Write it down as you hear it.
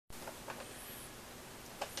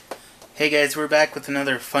Hey guys, we're back with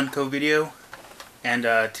another Funko video, and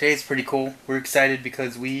today's pretty cool. We're excited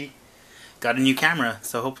because we got a new camera,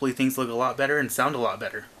 so hopefully things look a lot better and sound a lot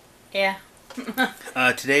better. Yeah.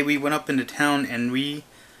 Today we went up into town and we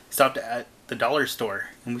stopped at the dollar store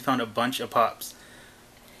and we found a bunch of pops.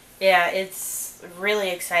 Yeah, it's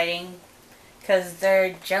really exciting because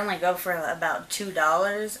they generally go for about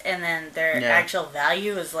 $2 and then their actual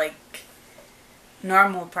value is like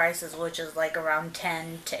normal prices, which is like around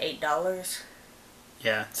 $10 to $8.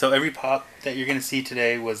 Yeah, so every pop that you're going to see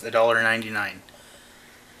today was $1.99.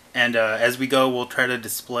 And as we go, we'll try to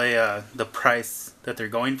display the price that they're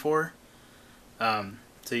going for, so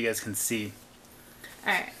you guys can see.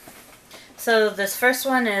 Alright. So this first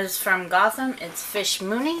one is from Gotham. It's Fish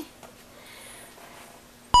Mooney.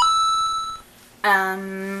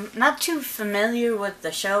 Not too familiar with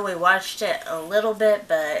the show. We watched it a little bit,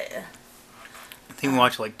 but I think we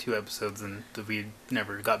watched like 2 episodes and we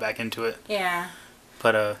never got back into it. Yeah.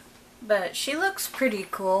 But she looks pretty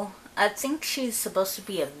cool. I think she's supposed to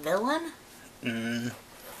be a villain. I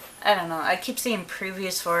don't know. I keep seeing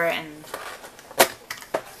previews for it and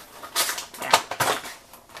yeah.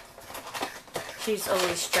 She's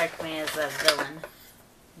always struck me as a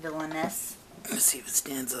villainess. Let's see if it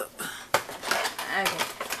stands up. Okay.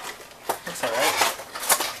 That's alright.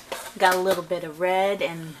 Got a little bit of red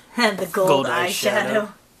and the gold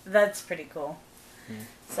eyeshadow. That's pretty cool.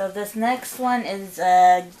 So this next one is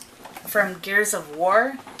from Gears of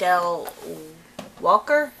War, Del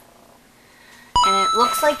Walker. And it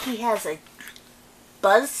looks like he has a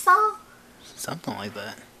buzzsaw? Something like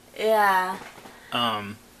that. Yeah.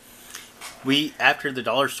 After the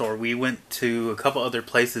dollar store, we went to a couple other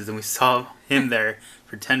places and we saw him there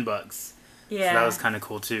for $10. Yeah. So that was kind of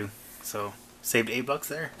cool too. So saved $8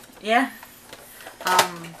 there. Yeah.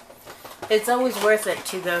 It's always worth it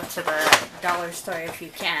to go to the dollar store if you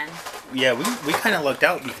can. Yeah, we kind of lucked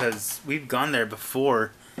out because we've gone there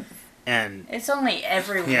before, and it's only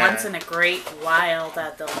every once in a great while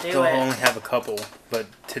that they'll do they'll it. only have a couple, but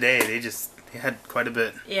today they had quite a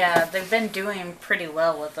bit. Yeah, they've been doing pretty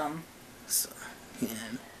well with them. So,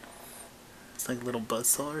 yeah. It's like a little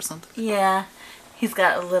buzzsaw or something. Yeah, he's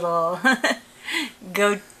got a little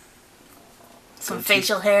some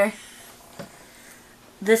facial hair.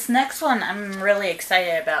 This next one I'm really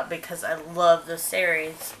excited about because I love the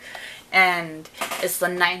series. And it's the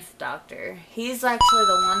 9th Doctor. He's actually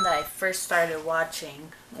the one that I first started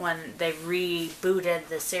watching when they rebooted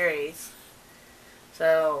the series.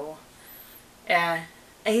 So, yeah.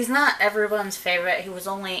 He's not everyone's favorite. He was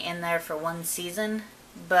only in there for 1 season.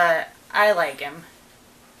 But I like him.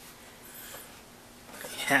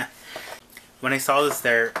 Yeah. When I saw this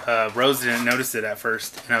there, Rose didn't notice it at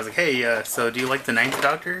first. And I was like, hey, so do you like the 9th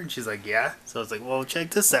Doctor? And she's like, yeah. So I was like, well,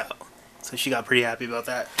 check this out. So she got pretty happy about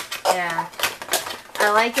that. Yeah.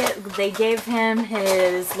 I like it. They gave him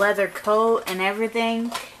his leather coat and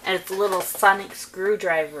everything. And it's a little sonic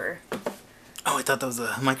screwdriver. Oh, I thought that was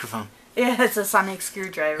a microphone. Yeah, it's a sonic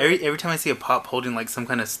screwdriver. Every time I see a pop holding like some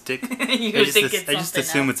kind of stick, I just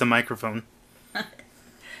assume it's a microphone.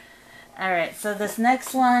 Alright, so this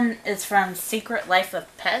next one is from Secret Life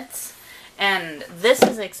of Pets. And this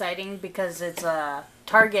is exciting because it's a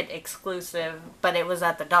Target exclusive, but it was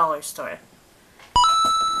at the dollar store.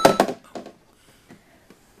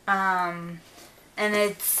 And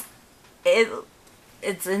it's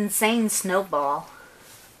Insane Snowball.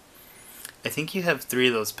 I think you have 3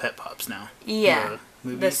 of those pet pops now. Yeah,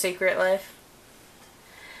 the Secret Life.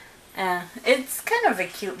 It's kind of a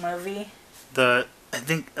cute movie.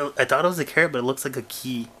 I thought it was a carrot, but it looks like a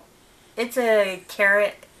key. It's a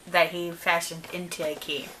carrot that he fashioned into a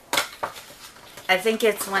key. I think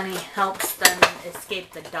it's when he helps them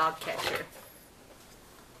escape the dog catcher.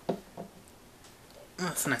 Oh,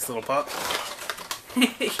 that's a nice little pop.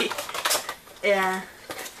 Yeah.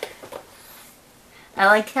 I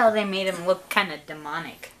like how they made him look kind of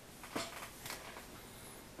demonic.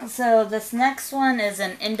 So this next one is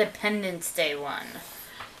an Independence Day one.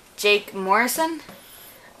 Jake Morrison.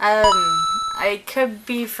 I could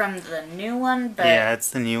be from the new one, but yeah, it's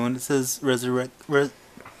the new one. It says Resurrection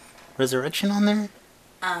on there.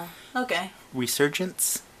 Oh, okay.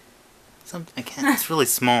 Resurgence. Something I can't. It's really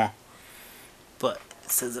small, but it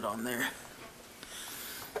says it on there.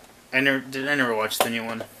 I never watched the new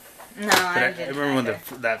one. No, I didn't. I remember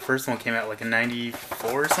when that first one came out, like in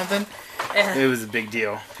 '94 or something. It was a big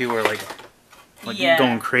deal. People were like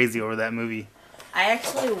going crazy over that movie. I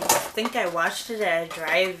actually think I watched it at a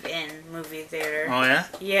drive-in movie theater. Oh, yeah?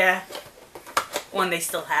 Yeah. When they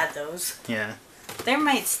still had those. Yeah. There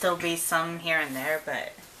might still be some here and there,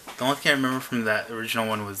 but... The only thing I remember from that original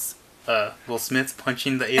one was Will Smith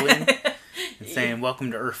punching the alien. and saying,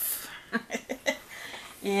 "Welcome to Earth."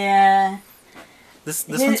 Yeah. This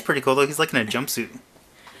one's pretty cool though. He's like in a jumpsuit,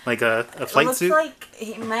 like a flight looks suit. Looks like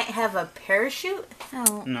he might have a parachute.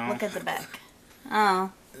 Oh, No. Look at the back.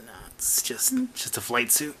 Oh. No, it's just a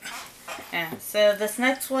flight suit. Yeah. So this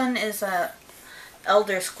next one is a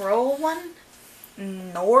Elder Scroll one.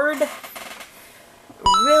 Nord.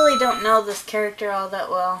 Really don't know this character all that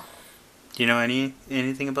well. Do you know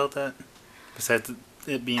anything about that besides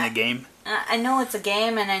it being a game? I know it's a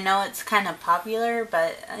game and I know it's kind of popular,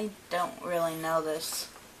 but I don't really know this.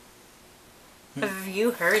 Have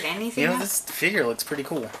you heard anything? You know, this figure looks pretty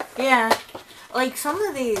cool. Yeah. Like some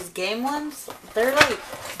of these game ones,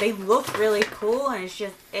 they look really cool and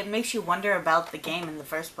it makes you wonder about the game in the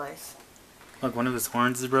first place. Look, one of his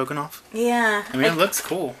horns is broken off. Yeah. I mean, it looks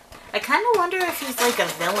cool. I kind of wonder if he's like a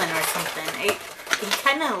villain or something. He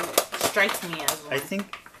kind of strikes me as one. I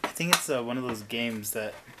think it's one of those games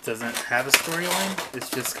that doesn't have a storyline. It's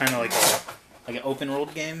just kind of like an open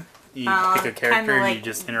world game. You pick a character and you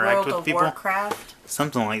just interact with people. Warcraft.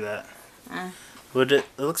 Something like that. But it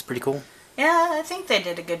looks pretty cool. Yeah, I think they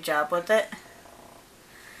did a good job with it.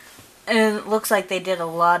 And it looks like they did a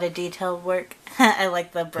lot of detailed work. I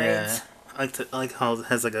like the braids. Yeah, I like how it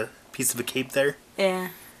has like a piece of a cape there.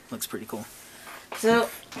 Yeah. Looks pretty cool. So,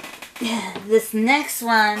 this next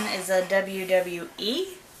one is a WWE,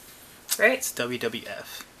 right? It's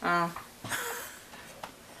WWF. Oh.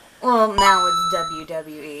 Well, now it's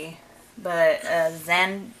WWE. But,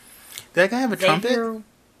 Did that guy have a trumpet?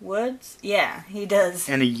 Woods? Yeah, he does.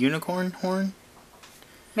 And a unicorn horn?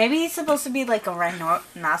 Maybe he's supposed to be like a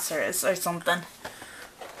rhinoceros or something.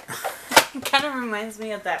 It kind of reminds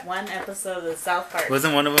me of that one episode of South Park.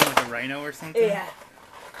 Wasn't one of them like a rhino or something? Yeah.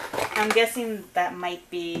 I'm guessing that might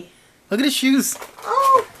be... Look at his shoes!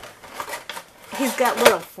 Oh! He's got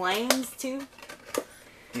little flames, too.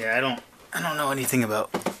 Yeah, I don't know anything about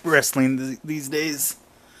wrestling these days.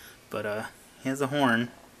 But, he has a horn.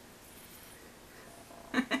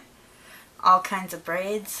 All kinds of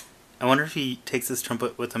braids. I wonder if he takes his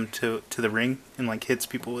trumpet with him to the ring and, like, hits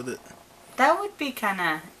people with it. That would be kind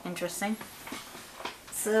of interesting.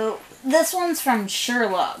 So, this one's from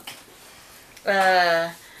Sherlock.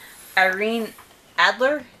 Irene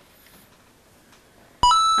Adler.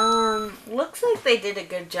 Looks like they did a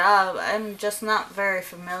good job. I'm just not very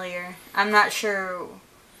familiar. I'm not sure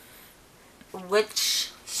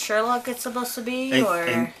which Sherlock it's supposed to be,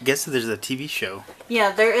 I guess there's a TV show.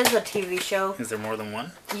 Yeah, there is a TV show. Is there more than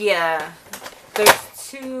one? Yeah. There's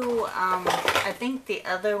two, I think the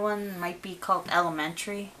other one might be called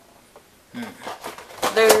Elementary.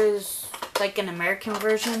 There's, like, an American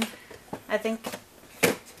version, I think.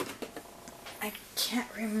 I can't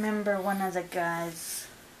remember one of the guys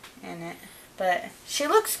in it, but she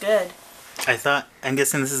looks good. I'm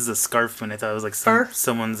guessing this is a scarf when I thought it was like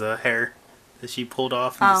someone's hair that she pulled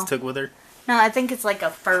off and just took with her. No, I think it's like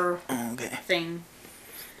a fur thing.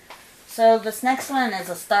 So this next one is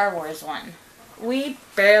a Star Wars one. We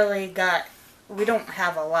don't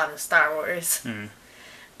have a lot of Star Wars.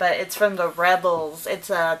 But it's from the Rebels.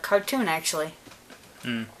 It's a cartoon, actually.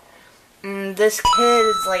 This kid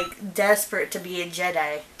is, like, desperate to be a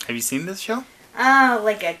Jedi. Have you seen this show?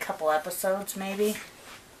 Like a couple episodes, maybe.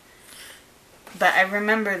 But I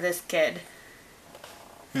remember this kid.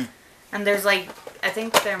 And there's, like, I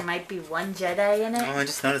think there might be one Jedi in it. Oh, I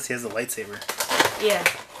just noticed he has a lightsaber. Yeah.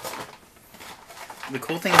 The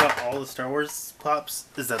cool thing about all the Star Wars pops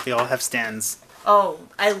is that they all have stands. Oh,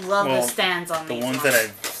 I love the stands on these The ones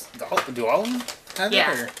ones. that do all of them have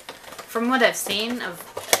Yeah. it? Or? From what I've seen of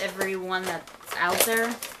everyone that's out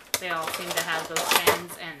there, they all seem to have those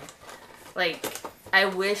stands, and, like, I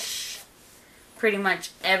wish pretty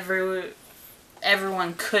much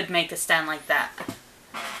everyone could make a stand like that.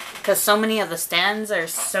 Because so many of the stands are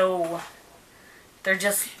they're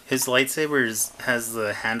just... His lightsaber has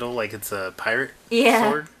the handle like it's a pirate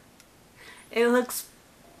sword. It looks...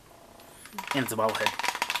 And it's a bobblehead.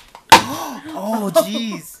 Oh,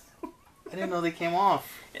 jeez. I didn't know they came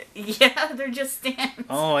off. Yeah, they're just stands.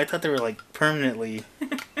 Oh, I thought they were like permanently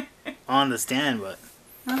on the stand, but...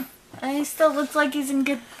 He still looks like he's in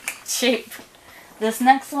good shape. This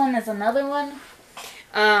next one is another one.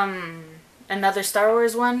 Another Star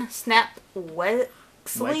Wars one. Snap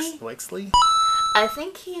Wexley? Wexley? I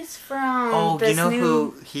think he's from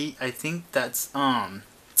who he... I think that's,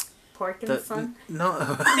 Porkinson?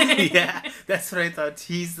 No. Yeah, that's what I thought.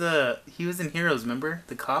 He was in Heroes, remember?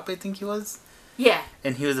 The cop, I think he was? Yeah.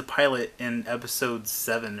 And he was a pilot in episode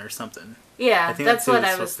 7 or something. Yeah, I think that's who what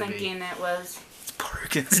it's I was supposed to be. thinking it was.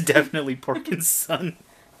 It's definitely Porkins' son.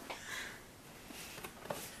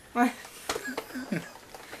 What?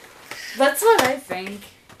 That's what I think.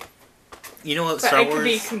 You know what But Star I Wars? could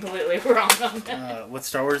be completely wrong on that. What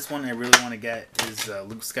Star Wars one I really want to get is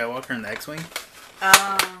Luke Skywalker and the X-wing.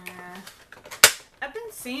 I've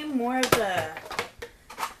been seeing more of the.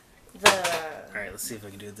 All right, let's see if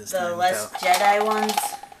I can do it this time. The less Jedi ones.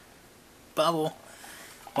 Bubble.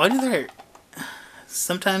 Why do there?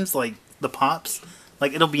 Sometimes like the pops,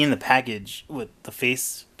 like it'll be in the package with the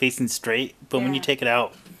face facing straight, but when you take it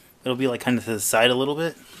out, it'll be like kind of to the side a little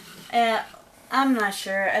bit. I'm not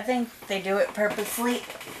sure. I think they do it purposely.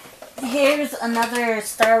 Here's another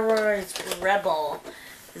Star Wars Rebel,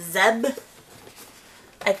 Zeb.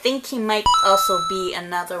 I think he might also be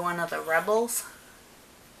another one of the Rebels.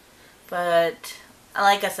 But,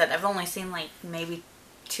 like I said, I've only seen like maybe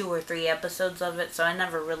 2 or 3 episodes of it, so I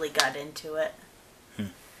never really got into it.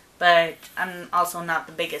 But I'm also not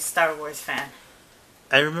the biggest Star Wars fan.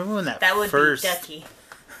 I remember when that would first... be Ducky.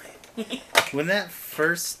 When that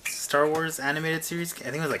first Star Wars animated series, I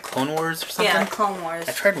think it was like Clone Wars or something. Yeah, Clone Wars.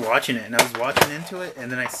 I tried watching it, and I was watching into it, and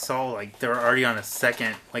then I saw like they were already on a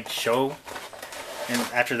second like show, and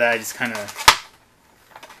after that I just kind of...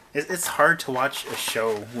 It's hard to watch a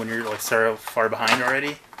show when you're like so far behind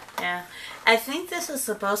already. Yeah. I think this is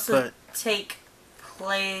supposed to take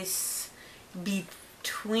place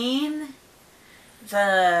between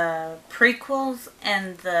the prequels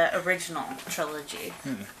and the original trilogy.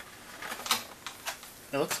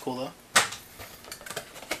 It looks cool though.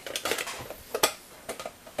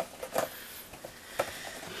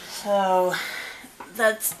 So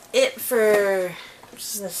that's it for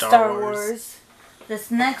the Star Wars.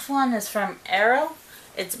 This next one is from Arrow.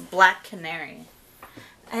 It's Black Canary.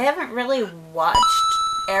 I haven't really watched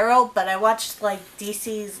Arrow, but I watched like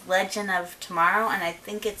DC's Legend of Tomorrow, and I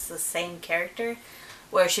think it's the same character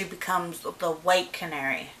where she becomes the White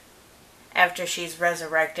Canary after she's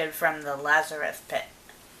resurrected from the Lazarus pit.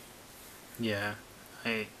 Yeah,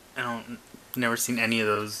 I don't never seen any of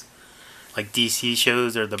those like DC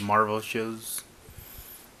shows or the Marvel shows.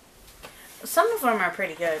 Some of them are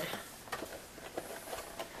pretty good.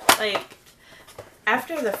 Like,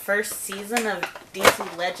 after the first season of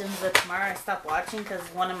DC Legends of Tomorrow, I stopped watching because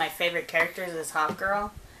one of my favorite characters is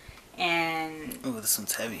Hawkgirl. And... Oh, this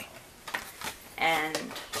one's heavy. And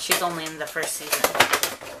she's only in the first season.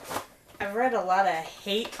 I've read a lot of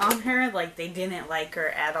hate on her, like they didn't like her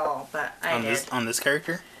at all, but I did. On this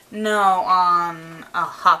character? No, on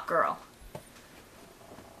Hawkgirl.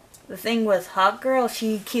 The thing with Hawkgirl,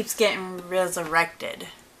 she keeps getting resurrected.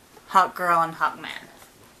 Hawkgirl and Hawkman.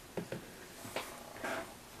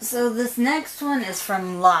 So this next one is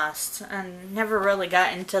from Lost. I never really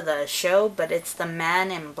got into the show, but it's the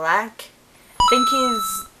Man in Black. I think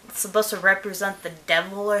he's supposed to represent the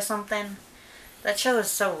devil or something. That show is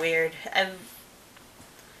so weird.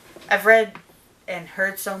 I've read and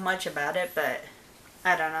heard so much about it, but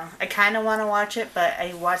I don't know. I kind of want to watch it, but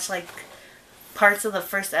I watched like parts of the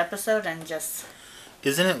first episode and just...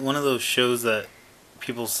 Isn't it one of those shows that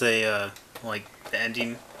people say like the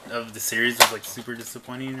ending of the series was like super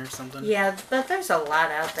disappointing or something? Yeah, but there's a lot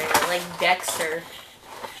out there, like Dexter.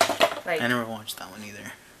 Like, I never watched that one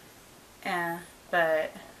either. Yeah,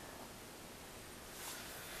 but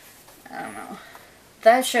I don't know.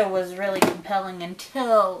 That show was really compelling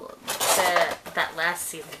until that last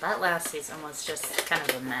season. That last season was just kind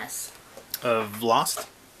of a mess. Of Lost?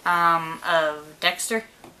 Of Dexter.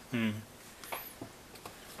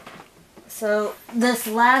 So, this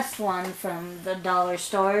last one from the dollar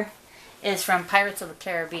store is from Pirates of the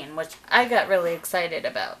Caribbean, which I got really excited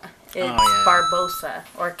about. It's Barbossa,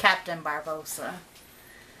 or Captain Barbossa.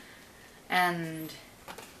 And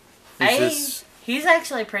he's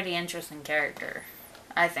actually a pretty interesting character,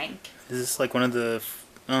 I think. Is this like one of the...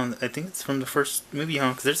 I think it's from the first movie, huh?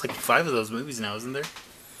 Because there's like 5 of those movies now, isn't there?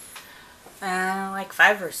 Like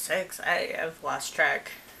 5 or 6. I've lost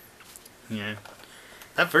track. Yeah.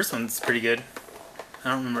 That first one's pretty good. I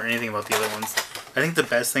don't remember anything about the other ones. I think the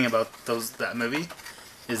best thing about that movie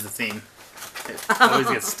is the theme. It always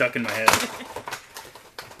gets stuck in my head.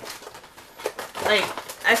 Like,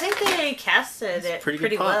 I think they casted it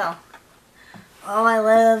pretty pop. well. Oh, I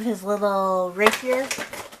love his little rapier.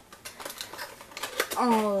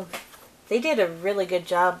 Oh, they did a really good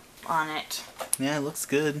job on it. Yeah, it looks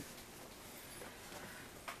good.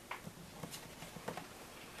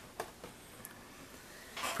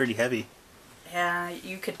 Pretty heavy. Yeah,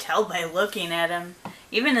 you could tell by looking at him.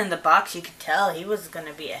 Even in the box, you could tell he was going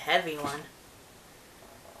to be a heavy one.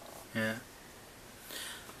 Yeah.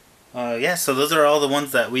 Yeah, so those are all the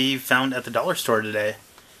ones that we found at the dollar store today.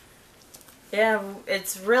 Yeah,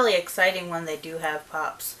 it's really exciting when they do have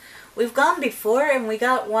pops. We've gone before, and we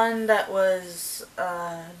got one that was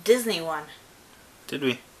Disney one. Did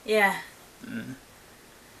we? Yeah. Mm.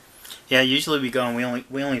 Yeah, usually we go and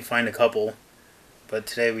we only find a couple, but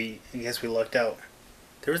today I guess we lucked out.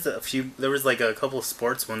 There was like a couple of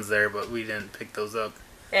sports ones there, but we didn't pick those up.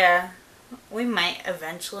 Yeah, we might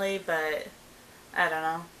eventually, but I don't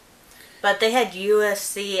know. But they had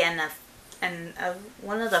USC and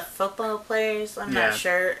one of the football players. I'm not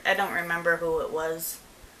sure. I don't remember who it was.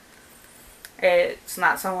 It's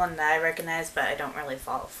not someone that I recognize, but I don't really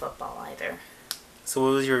follow football either. So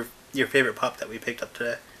what was your favorite pop that we picked up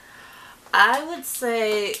today? I would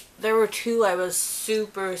say there were two I was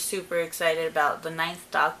super, super excited about. The Ninth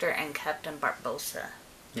Doctor and Captain Barbossa.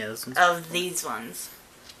 Yeah, this one's of fun. These ones.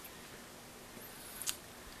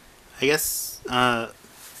 I guess,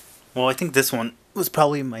 well, I think this one was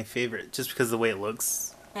probably my favorite, just because of the way it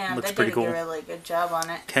looks. Yeah, looks they pretty did cool. A really good job on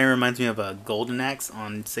it. Kind of reminds me of a Golden Axe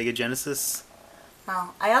on Sega Genesis.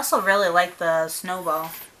 Oh, I also really like the Snowball.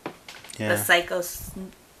 Yeah. The Psycho...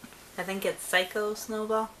 I think it's Psycho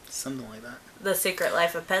Snowball. Something like that. The Secret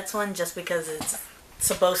Life of Pets one, just because it's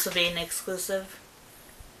supposed to be an exclusive.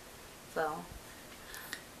 So,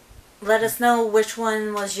 let us know which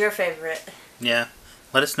one was your favorite. Yeah.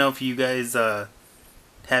 Let us know if you guys have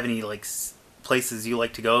any like places you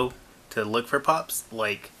like to go to look for pops,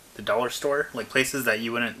 like the dollar store, like places that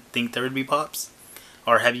you wouldn't think there would be pops.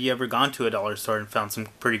 Or have you ever gone to a dollar store and found some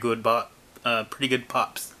pretty good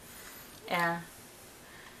pops? Yeah.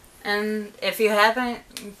 And if you haven't,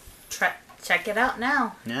 check it out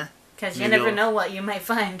now. Yeah. Because you never know what you might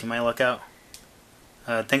find. You might luck out.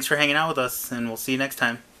 Thanks for hanging out with us, and we'll see you next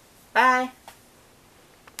time. Bye.